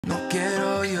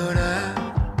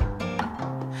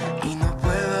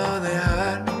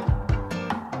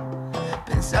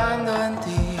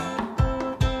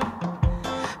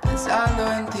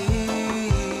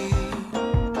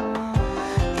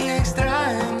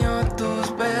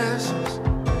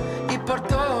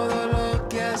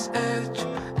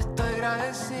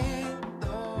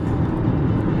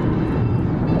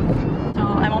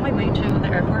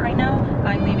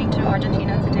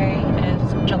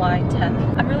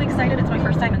excited. It's my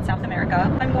first time in South America.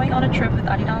 I'm going on a trip with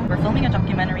Arirang. We're filming a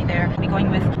documentary there. I'll be going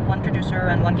with one producer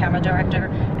and one camera director,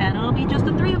 and it'll be just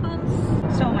the three of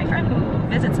us. So my friend who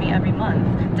visits me every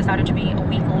month decided to be a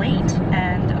week late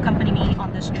and accompany me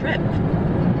on this trip.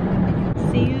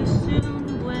 See you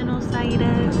soon, Buenos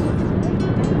Aires.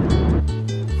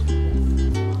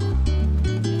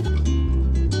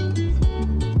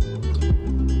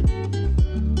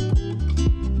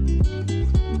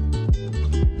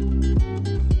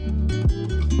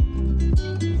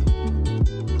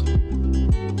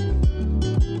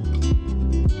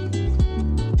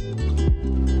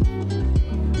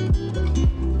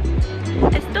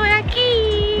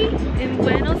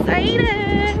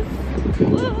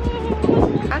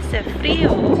 Hace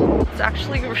frío. It's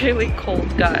actually really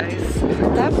cold, guys.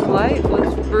 That flight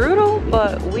was brutal,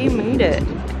 but we made it.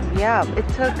 Yeah, it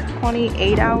took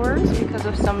 28 hours because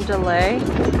of some delay,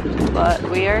 but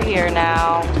we are here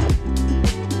now.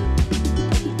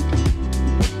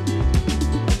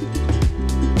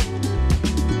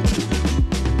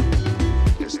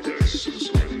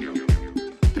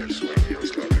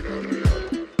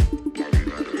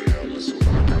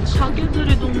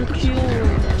 가게들이 너무 귀여워.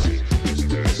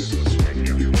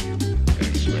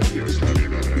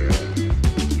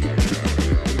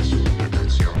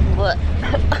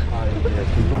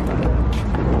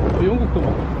 영국도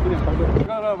막 그냥 가서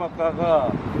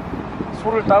따라갔다가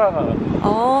소를 따라가.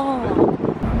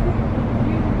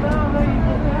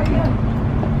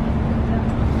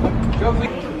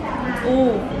 오,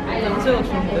 냄새가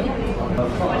좋은데요?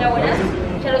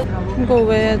 이거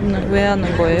왜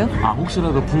하는 거예요? 아,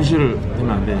 혹시라도 분실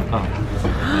되면 안 되니까.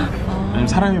 아니면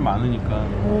사람이 많으니까.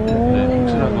 네,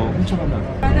 혹시라도 훔쳐가면 안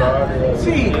돼.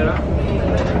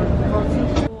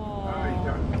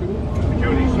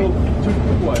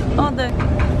 아, 네.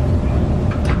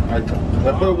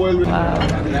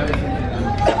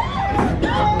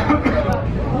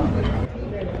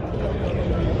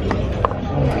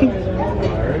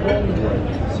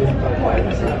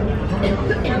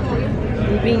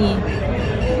 무빙이.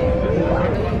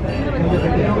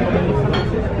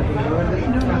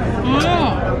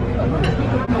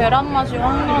 계란 맛이 확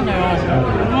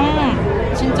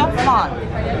나네요. 진짜 판.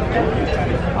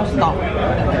 맛있다.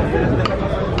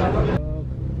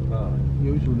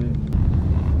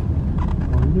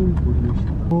 지금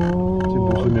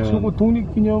보시면 저거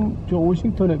독립기념 저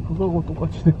워싱턴에 그거하고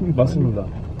똑같이 생긴 거 맞습니다.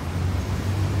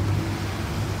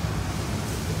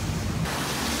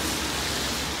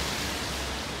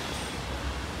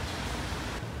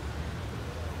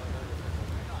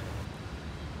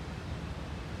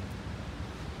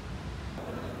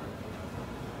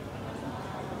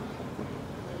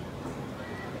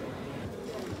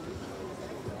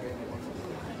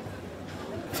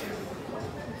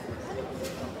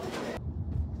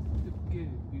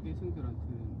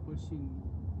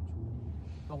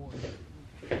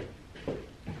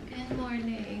 Good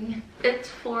morning. It's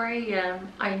 4 a.m.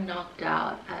 I knocked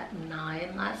out at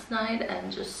 9 last night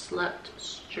and just slept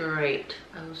straight.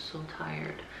 I was so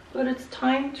tired. But it's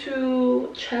time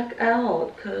to check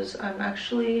out because I'm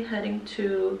actually heading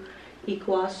to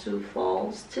Iguazu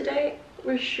Falls today.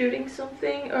 We're shooting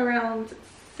something around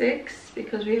 6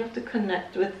 because we have to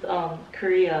connect with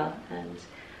Korea, and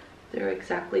they're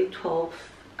exactly 12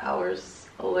 hours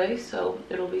away, so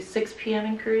it'll be 6 p.m.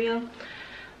 in Korea.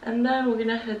 And then we're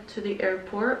gonna head to the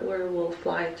airport where we'll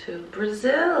fly to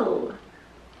Brazil.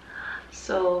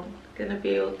 So gonna be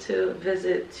able to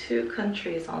visit 2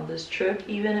 countries on this trip,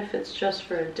 even if it's just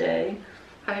for a day.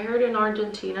 I heard in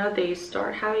Argentina they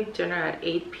start having dinner at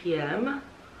 8 p.m.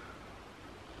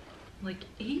 Like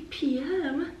 8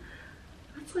 p.m?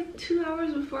 That's like 2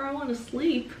 hours before I want to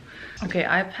sleep. Okay,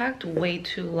 I packed way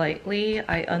too lightly.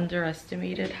 I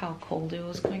underestimated how cold it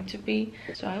was going to be.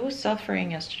 So I was suffering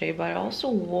yesterday, but I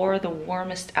also wore the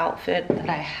warmest outfit that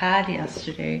I had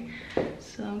yesterday.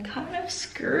 So I'm kind of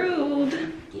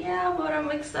screwed. Yeah, but I'm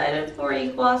excited for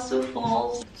Iguazu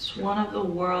Falls. It's one of the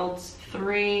world's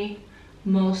 3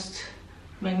 most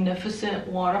magnificent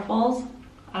waterfalls.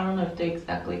 I don't know if they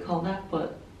exactly call that,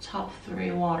 but top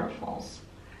 3 waterfalls.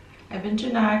 I've been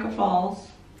to Niagara Falls.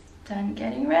 Done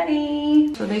getting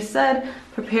ready. So they said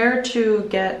prepare to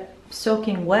get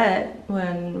soaking wet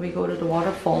when we go to the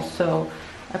waterfall. So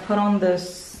I put on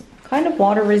this kind of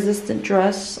water resistant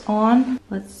dress on.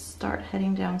 Let's start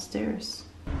heading downstairs.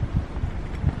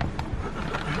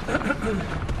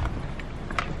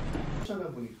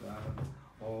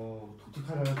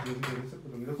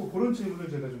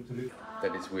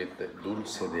 That is with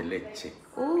dulce de leche.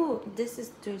 Oh, this is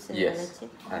dulce de Yes, leche.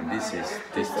 and this is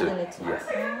this Dulce de leche. yes.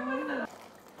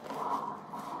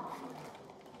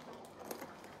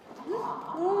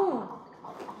 Oh.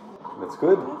 It's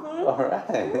good? All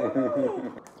right.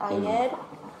 Ayer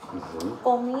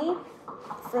comí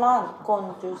flan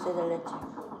con dulce de leche.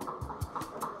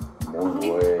 Muy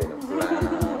bueno,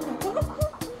 flan.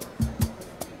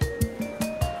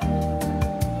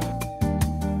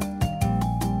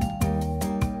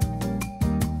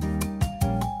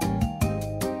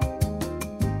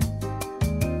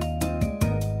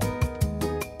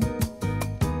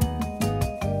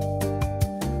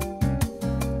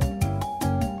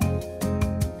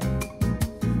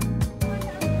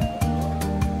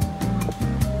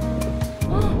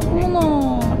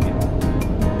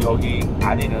 여기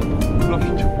안에는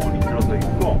블럭이 주문이 들어서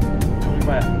있고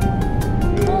정말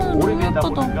오래되다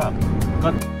보니까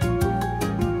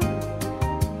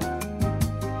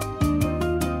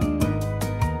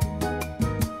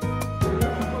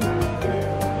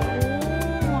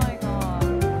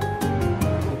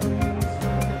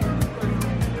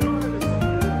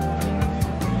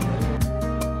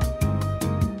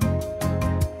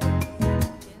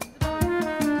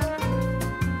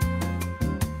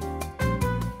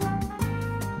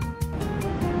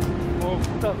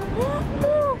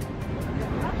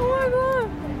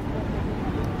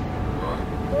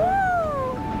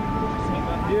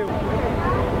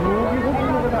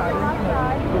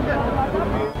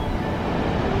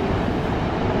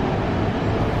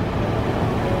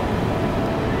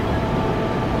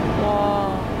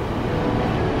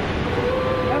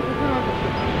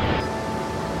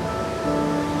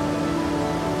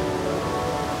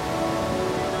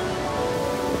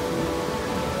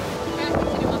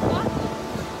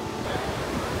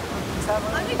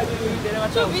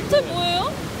저 밑에 뭐예요?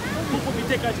 그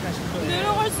밑에까지 가신 거예요.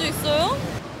 내려갈 수 있어요?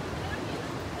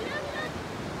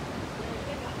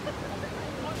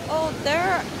 Oh,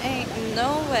 there ain't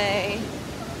no way.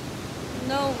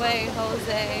 No way,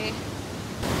 Jose.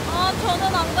 아,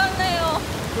 저는 안 갈래요.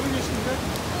 여기 계신데?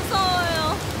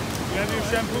 무서워요. You have your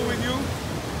shampoo with you?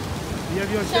 You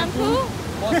have your 샴푸?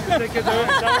 Want to take a shower?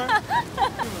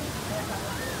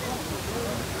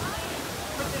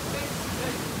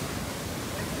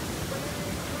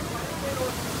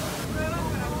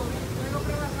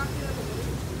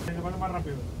 Más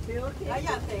rápido.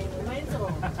 Cállate, momento.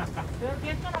 Pero que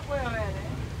esto no puede ver, ¿eh?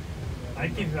 Hay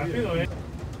que ir rápido, ¿eh?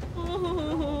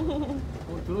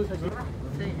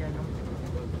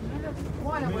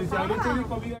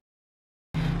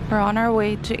 We're on our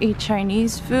way to eat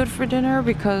Chinese food for dinner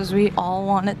because we all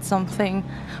wanted something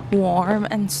warm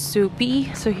and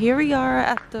soupy. So here we are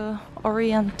at the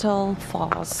Oriental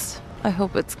Falls. I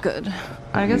hope it's good.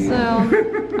 I guess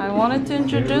I wanted to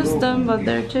introduce them, but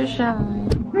they're too shy.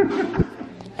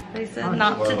 They said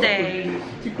not today.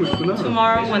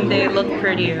 Tomorrow when they look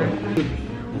prettier.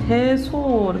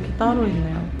 대소 이렇게 따로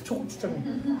있네요. 초고추장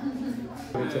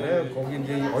있잖아요. 거기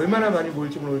이제 얼마나 많이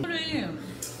모일지 모르겠는데.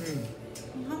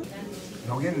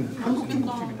 여긴 한국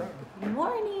중국집이다. Good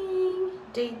morning!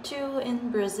 Day 2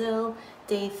 in Brazil,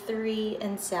 day 3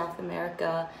 in South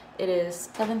America. It is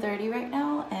 7:30 right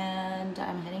now and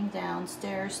I'm heading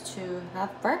downstairs to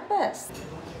have breakfast.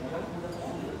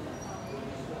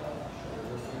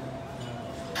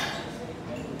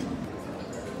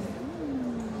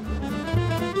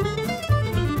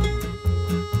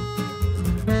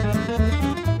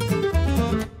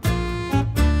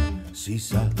 Si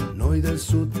sa, noi del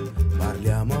sud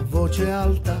parliamo a voce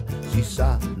alta. Si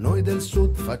sa, noi del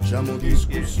sud facciamo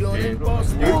discussioni in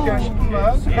posta.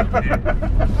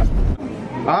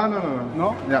 Ah,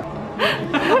 no. Yeah.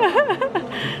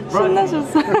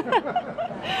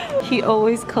 He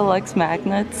always collects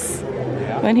magnets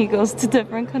when he goes to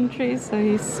different countries, so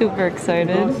he's super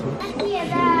excited.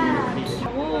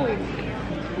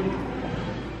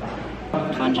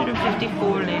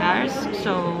 254 reals,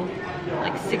 so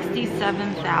like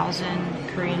 67,000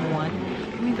 Korean won.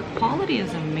 I mean, the quality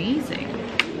is amazing.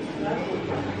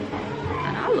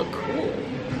 And I look cool.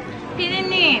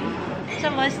 피디님, 진짜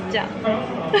멋있죠?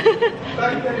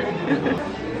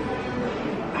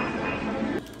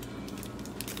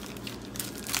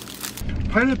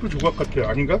 파인애플 조각 같아요.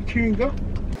 아닌가? 키위인가?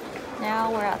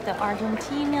 Now we're at the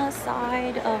Argentina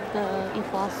side of the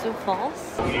Iguazu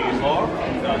Falls.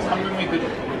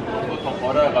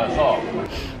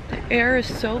 The air is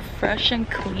so fresh and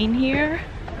clean here.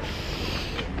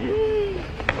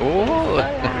 Oh,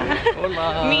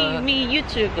 Hola. Mi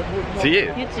YouTube. Sí.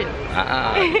 YouTube.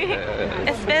 Ah,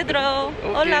 Es Pedro.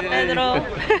 Okay. Hola, Pedro.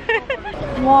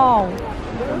 Wow.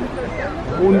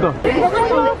 온다.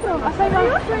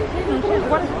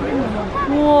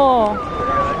 우와.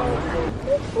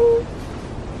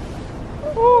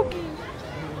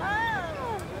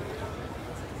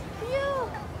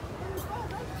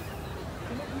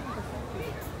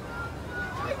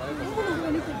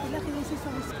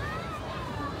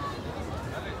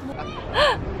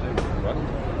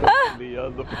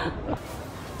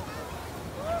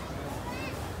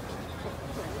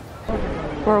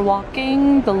 We're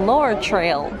walking the lower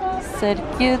trail,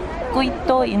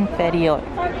 Circuito Inferior.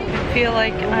 I feel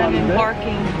like I'm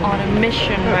embarking on a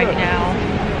mission right now.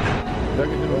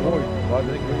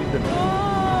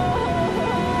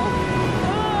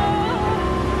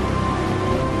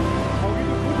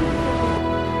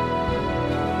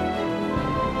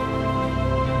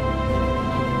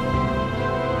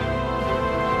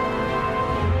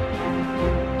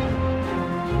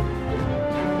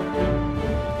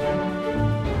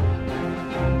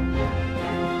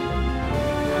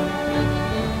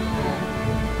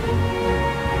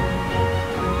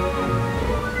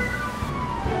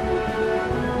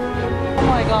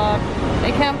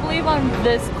 I can't believe I'm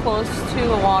this close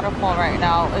to a waterfall right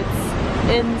now. It's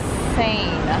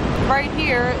insane. Right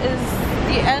here is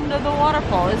the end of the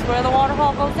waterfall, is where the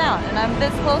waterfall goes down, and I'm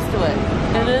this close to it.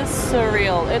 It is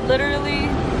surreal. It literally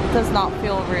does not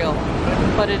feel real,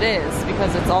 but it is,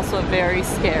 because it's also very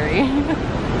scary.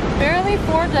 Barely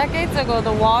 4 decades ago,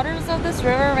 the waters of this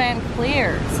river ran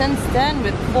clear. Since then,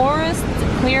 with forest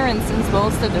clearance in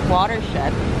most of the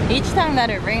watershed, each time that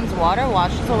it rains, water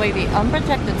washes away the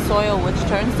unprotected soil, which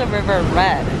turns the river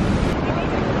red.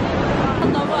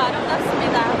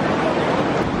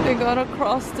 I gotta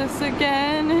cross this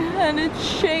again, and it's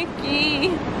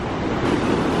shaky.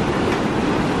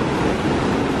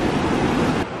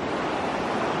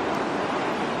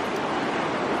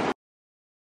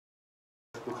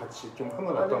 같이 좀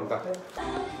하면 어떤가?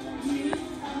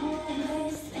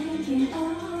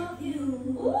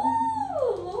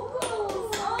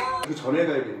 그 전에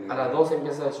가야겠네. A las 12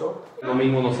 empieza el show. El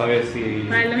domingo no sabes si...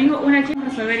 Para el domingo una chica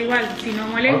resolver igual, si no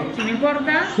molesta, si no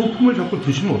importa. 소품을 자꾸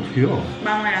드시면 어떡해요?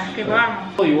 Vamos a que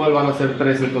podamos. Igual van a ser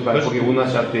 3 en total, porque una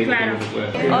ya te... Claro.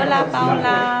 Hola,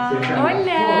 Paula.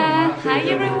 Hola. Hi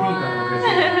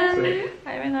everyone.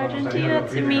 I'm in Argentina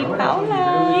to meet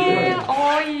Paula. Yeah.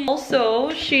 Oh,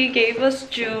 also, she gave us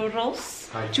churros.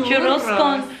 Churros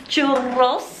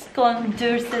con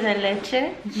dulce de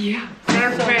leche. Yeah.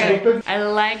 Perfect. I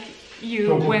like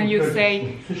you when you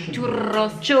say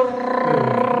churros.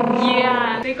 Churros.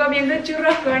 Yeah. Estoy comiendo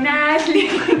churros con Ashley.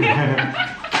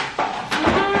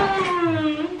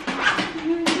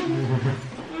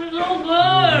 It's so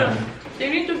good. They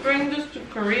need to bring this to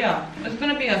Korea. It's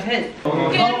gonna be a hit.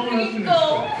 ¡Qué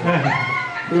rico!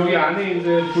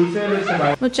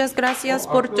 Muchas gracias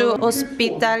por tu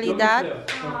hospitalidad.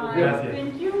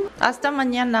 Hasta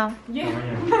mañana.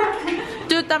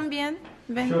 ¿Tú también?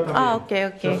 Ven. Ah, okay,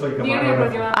 okay.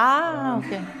 Ah,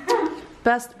 okay.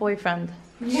 Best boyfriend.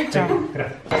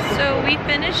 So we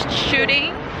finished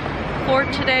shooting for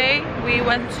today. We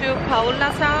went to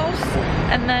Paula's house,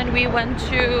 and then we went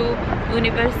to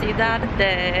Universidad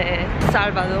de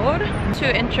Salvador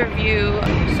to interview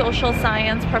social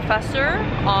science professor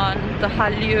on the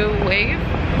Hallyu wave.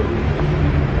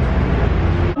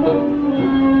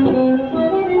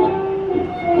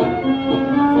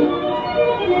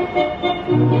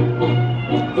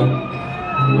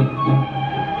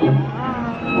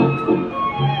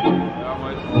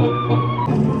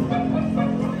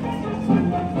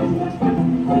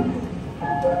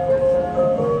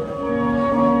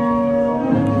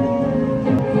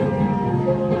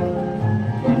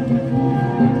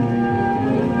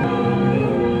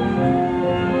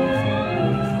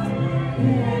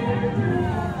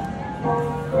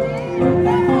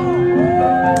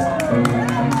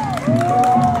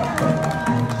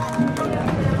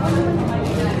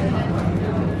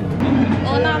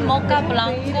 Una mocha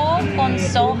blanco con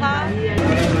soja.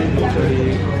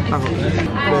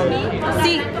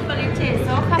 Sí.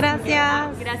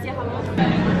 Gracias. Gracias.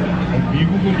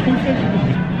 미국은 통째로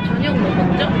저녁 뭐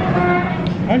먹죠?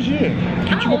 사실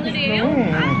아, 오늘이에요?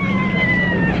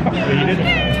 왜 이래?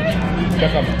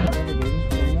 잠깐만.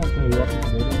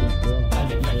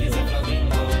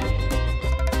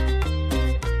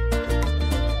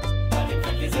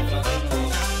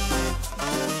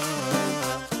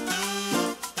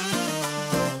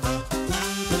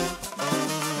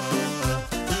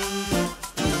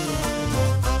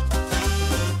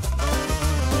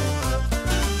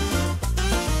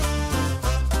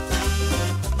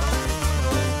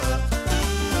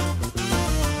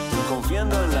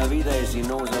 He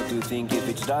knows how to think. If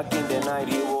it's dark in the night,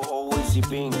 he will always see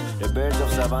pink. The birds of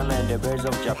Savannah and the birds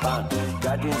of Japan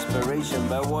got inspiration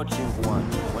by watching one.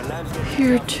 When life's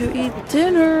Here to eat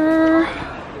dinner.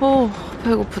 오,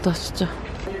 배고프다 진짜.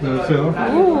 안녕하세요.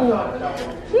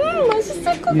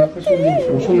 맛있을 것 같아.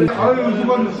 아유,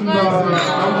 수고하셨습니다.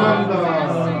 감사합니다.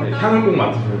 향을 꼭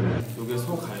맡으셔야 돼요. 이게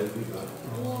소갈비가.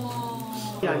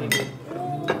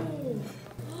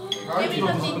 이거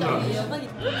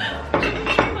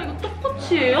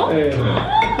떡꼬치예요? 네.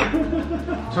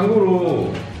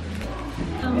 참고로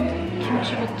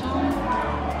김치부터.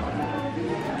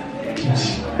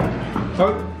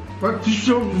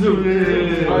 드십시오. 드세요. 예.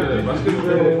 네, 맛있게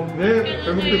드세요. 네,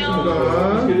 잘 먹겠습니다.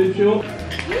 맛있게 드십시오.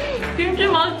 김치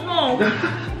맛있어.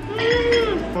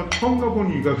 처음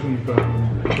가본 이 가수니까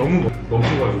너무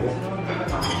가지고.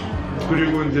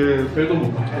 그리고 이제 배도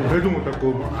못 탔고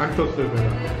안 떴어요.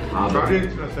 제가.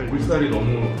 아르헨티나 쌀. 물살이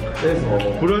너무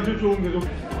세서. 브라질 좋은 게 좀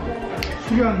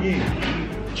수량이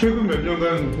최근 몇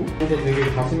년간 그래서 되게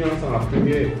가슴이 항상 아픈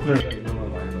게 네.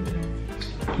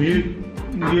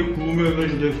 이게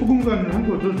구우면은 이제 소금 간을 한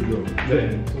거죠, 지금.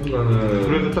 네. 소금간은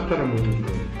그래서 짭짤한 거죠, 지금.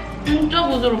 진짜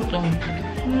부드럽죠.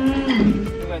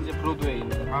 여기가 이제 브로드웨이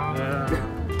있는 거.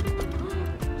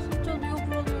 진짜 리오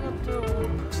브로드웨이 같아요.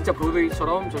 진짜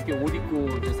브로드웨이처럼 저렇게 옷 입고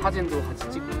이제 사진도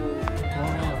같이 찍고.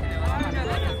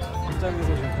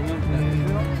 극장에서 지금 공연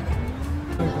중이고요.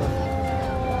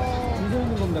 줄 서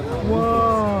있는 겁니다. 와.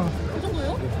 그 정도요?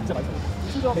 진짜 맛있어요.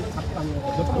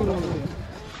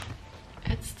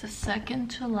 It's the second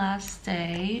to last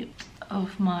day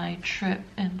of my trip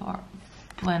in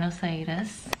Buenos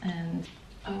Aires, and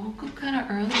I woke up kind of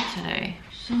early today,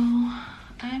 so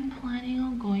I'm planning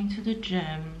on going to the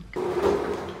gym.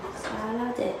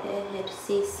 Sala de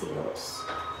ejercicios.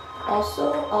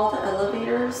 Also, all the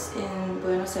elevators in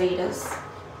Buenos Aires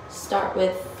start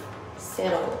with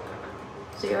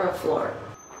zero floor.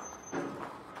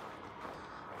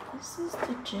 This is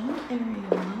the gym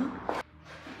area.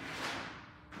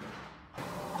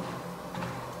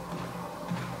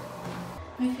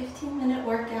 My 15-minute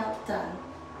workout done.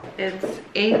 It's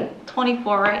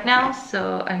 8:24 right now,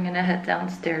 so I'm gonna head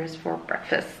downstairs for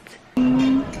breakfast.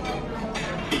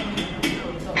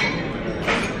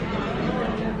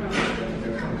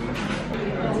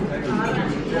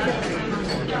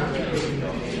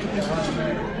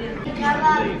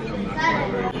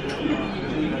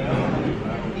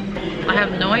 I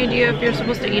have no idea if you're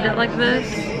supposed to eat it like this,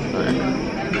 but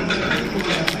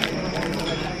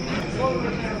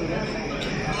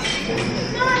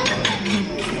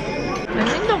I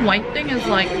think the white thing is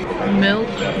like milk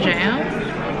jam.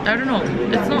 I don't know.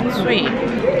 It's not sweet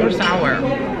or sour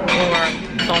or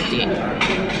salty.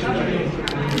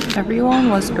 Everyone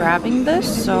was grabbing this,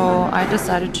 so I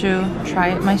decided to try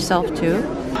it myself too.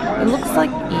 It looks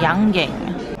like yangang.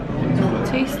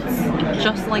 Tastes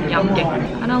just like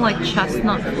yangang. Kind of like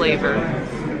chestnut flavor.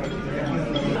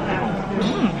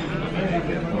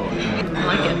 I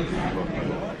like it.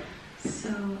 So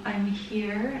I'm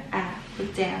here at the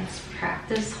dance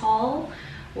practice hall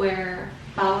where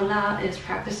Paola is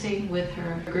practicing with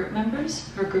her group members.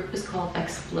 Her group is called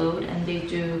Explode and they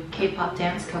do K-pop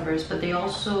dance covers, but they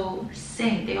also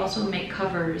sing. They also make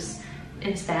covers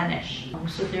in Spanish.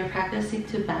 So they're practicing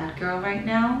to Bad Girl right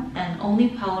now, and only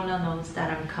Paola knows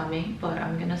that I'm coming, but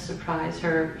I'm gonna surprise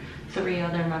her 3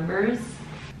 other members.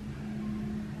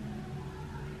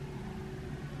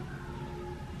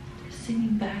 They're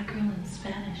singing Bad Girl in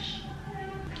Spanish.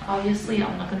 Obviously,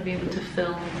 I'm not gonna be able to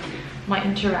film my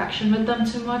interaction with them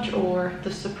too much or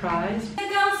the surprise.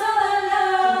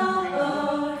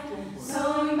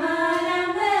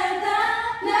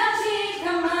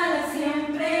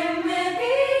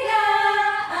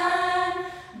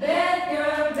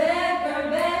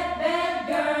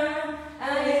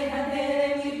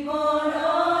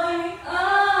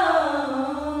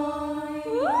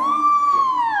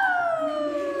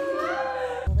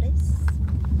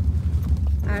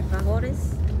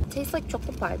 It tastes like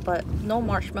chocolate pie, but no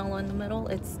marshmallow in the middle.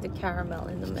 It's the caramel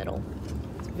in the middle.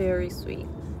 It's very sweet.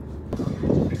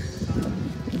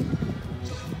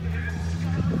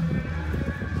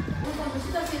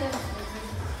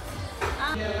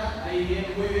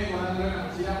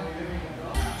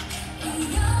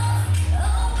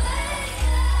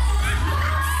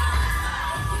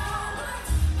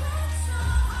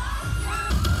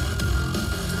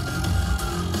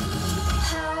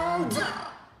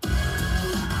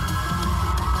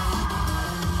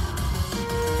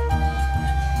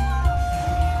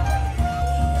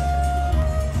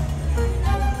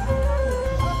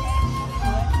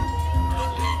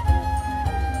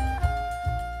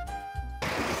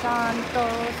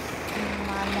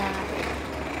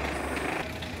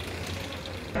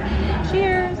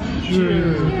 Cheers!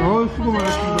 Cheers! 수고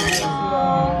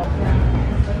많으십니다.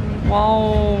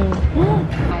 와우.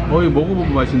 거의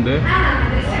먹어본 맛인데.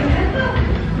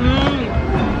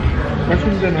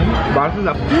 하시는 데는 맛은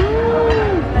나.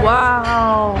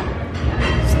 와우.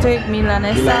 스테이크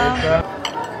밀라네사.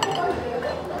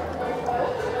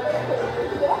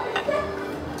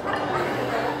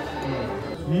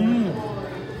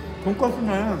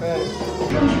 돈가스네.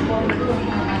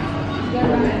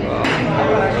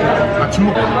 아침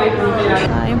먹고.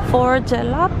 Time for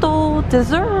gelato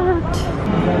dessert.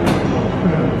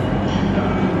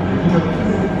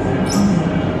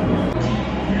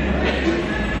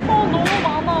 너무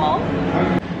많아.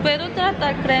 ¿Puedo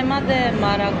tratar crema de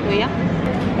maracuyá?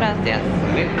 Gracias.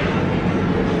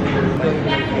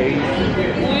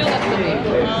 우유 같은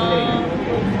거.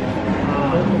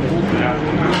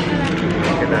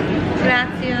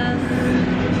 Gracias.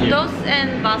 Dos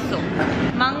en vaso.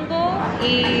 Mango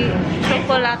y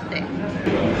chocolate.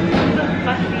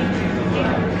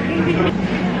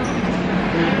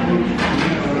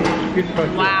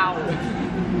 와우.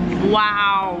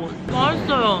 와우.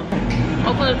 맛있어요.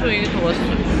 근데 저 이게 더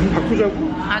맛있어요. 바꾸자고?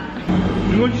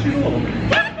 이건 싫어.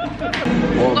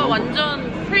 뭔가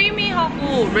완전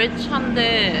크리미하고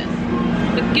리치한데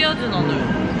느끼하진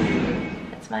않아요.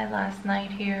 It's my last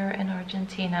night here in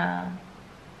Argentina.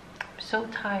 I'm so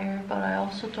tired, but I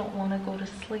also don't want to go to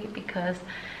sleep because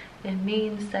it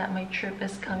means that my trip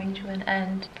is coming to an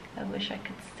end. I wish I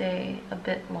could stay a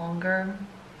bit longer.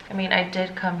 I mean, I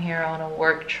did come here on a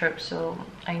work trip, so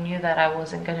I knew that I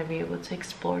wasn't going to be able to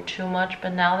explore too much.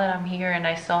 But now that I'm here and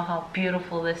I saw how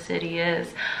beautiful this city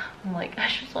is, I'm like, I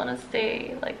just want to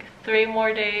stay like 3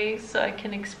 more days so I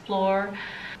can explore.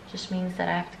 Just means that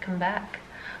I have to come back.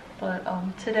 But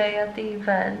today at the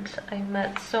event, I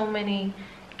met so many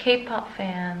K-pop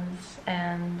fans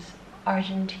and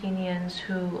Argentinians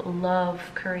who love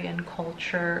Korean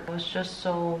culture. I was just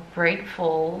so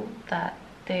grateful that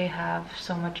they have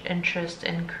so much interest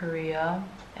in Korea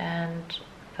and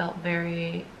felt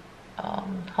very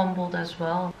humbled as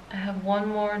well. I have one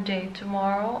more day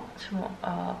tomorrow.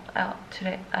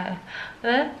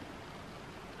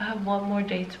 I have one more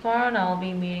day tomorrow and I'll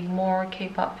be meeting more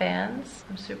K-pop fans.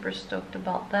 I'm super stoked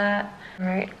about that.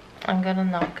 Alright, I'm gonna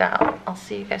knock out. I'll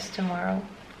see you guys tomorrow.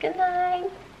 Good night!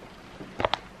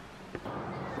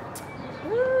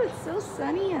 Ooh, it's so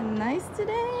sunny and nice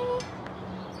today.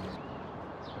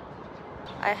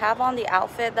 I have on the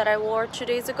outfit that I wore 2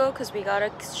 days ago because we gotta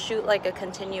shoot like a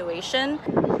continuation.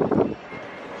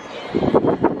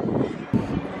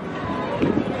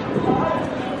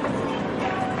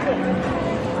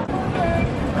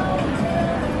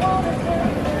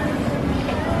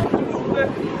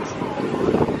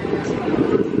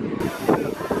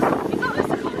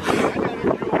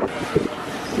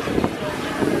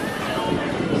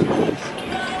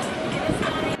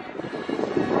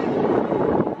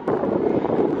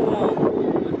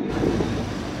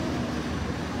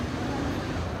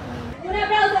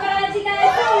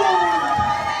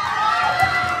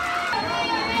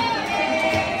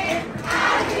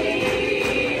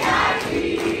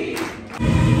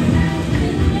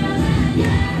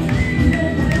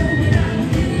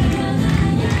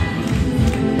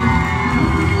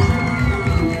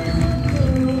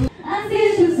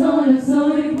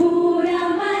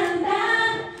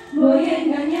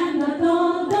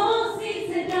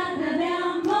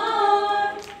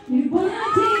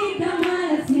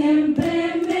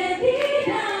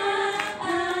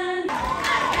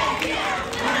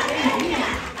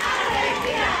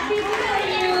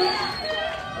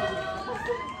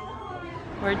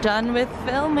 We're done with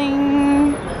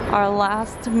filming. Our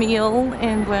last meal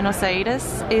in Buenos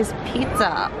Aires is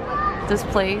pizza. This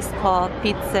place called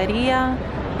Pizzeria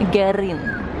Guerin.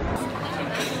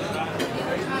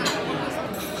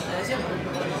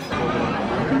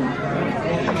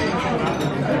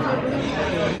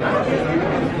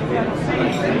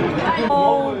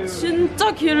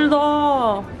 진짜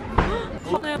길다.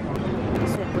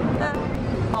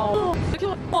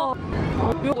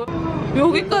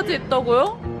 여기까지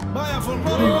있다고요? Vaya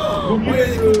folclórico, oye,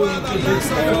 disculpa la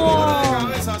tardanza, pero dolor de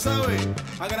cabeza, ¿sabes?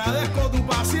 Agradezco tu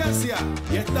paciencia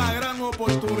y esta gran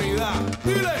oportunidad.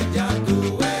 Dile, ya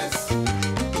tú ves,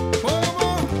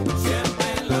 ¿cómo? Siempre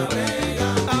en la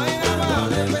brega, ahí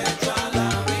dándole pecho a la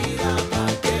vida,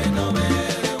 pa' que no me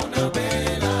dé una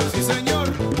pela. Sí,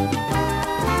 señor.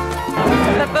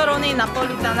 Pepperoni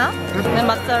napolitana, then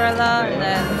mozzarella,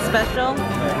 then special.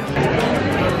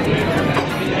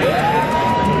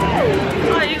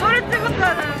 아, 이거를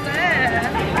찍었어야 되는데.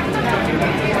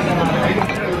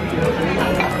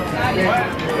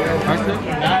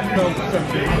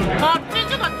 아,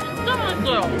 치즈가 진짜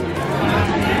맛있어요.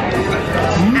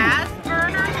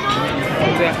 Asperger sauce?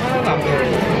 네, 하나도 안 먹어요.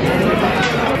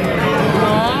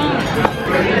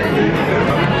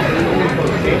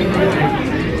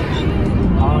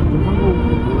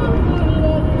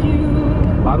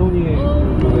 마로니에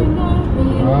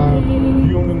아,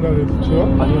 비 오는 날에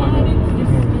그쵸? 아니요.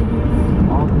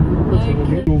 아,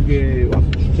 지금 이쪽에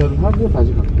와서 주차를 하고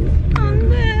다시 갈게요.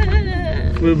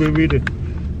 안돼. 왜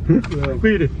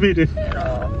이래? 왜 이래?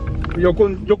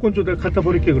 여권 조달 갖다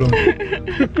버릴게 그럼.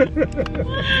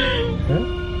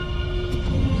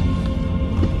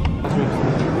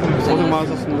 고생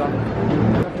많으셨습니다.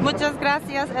 Muchas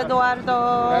gracias,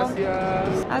 Eduardo.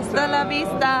 Gracias. Hasta la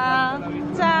vista.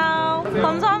 Ciao.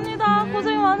 감사합니다.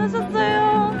 고생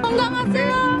많으셨어요.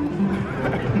 건강하세요.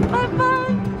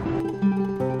 바이바이.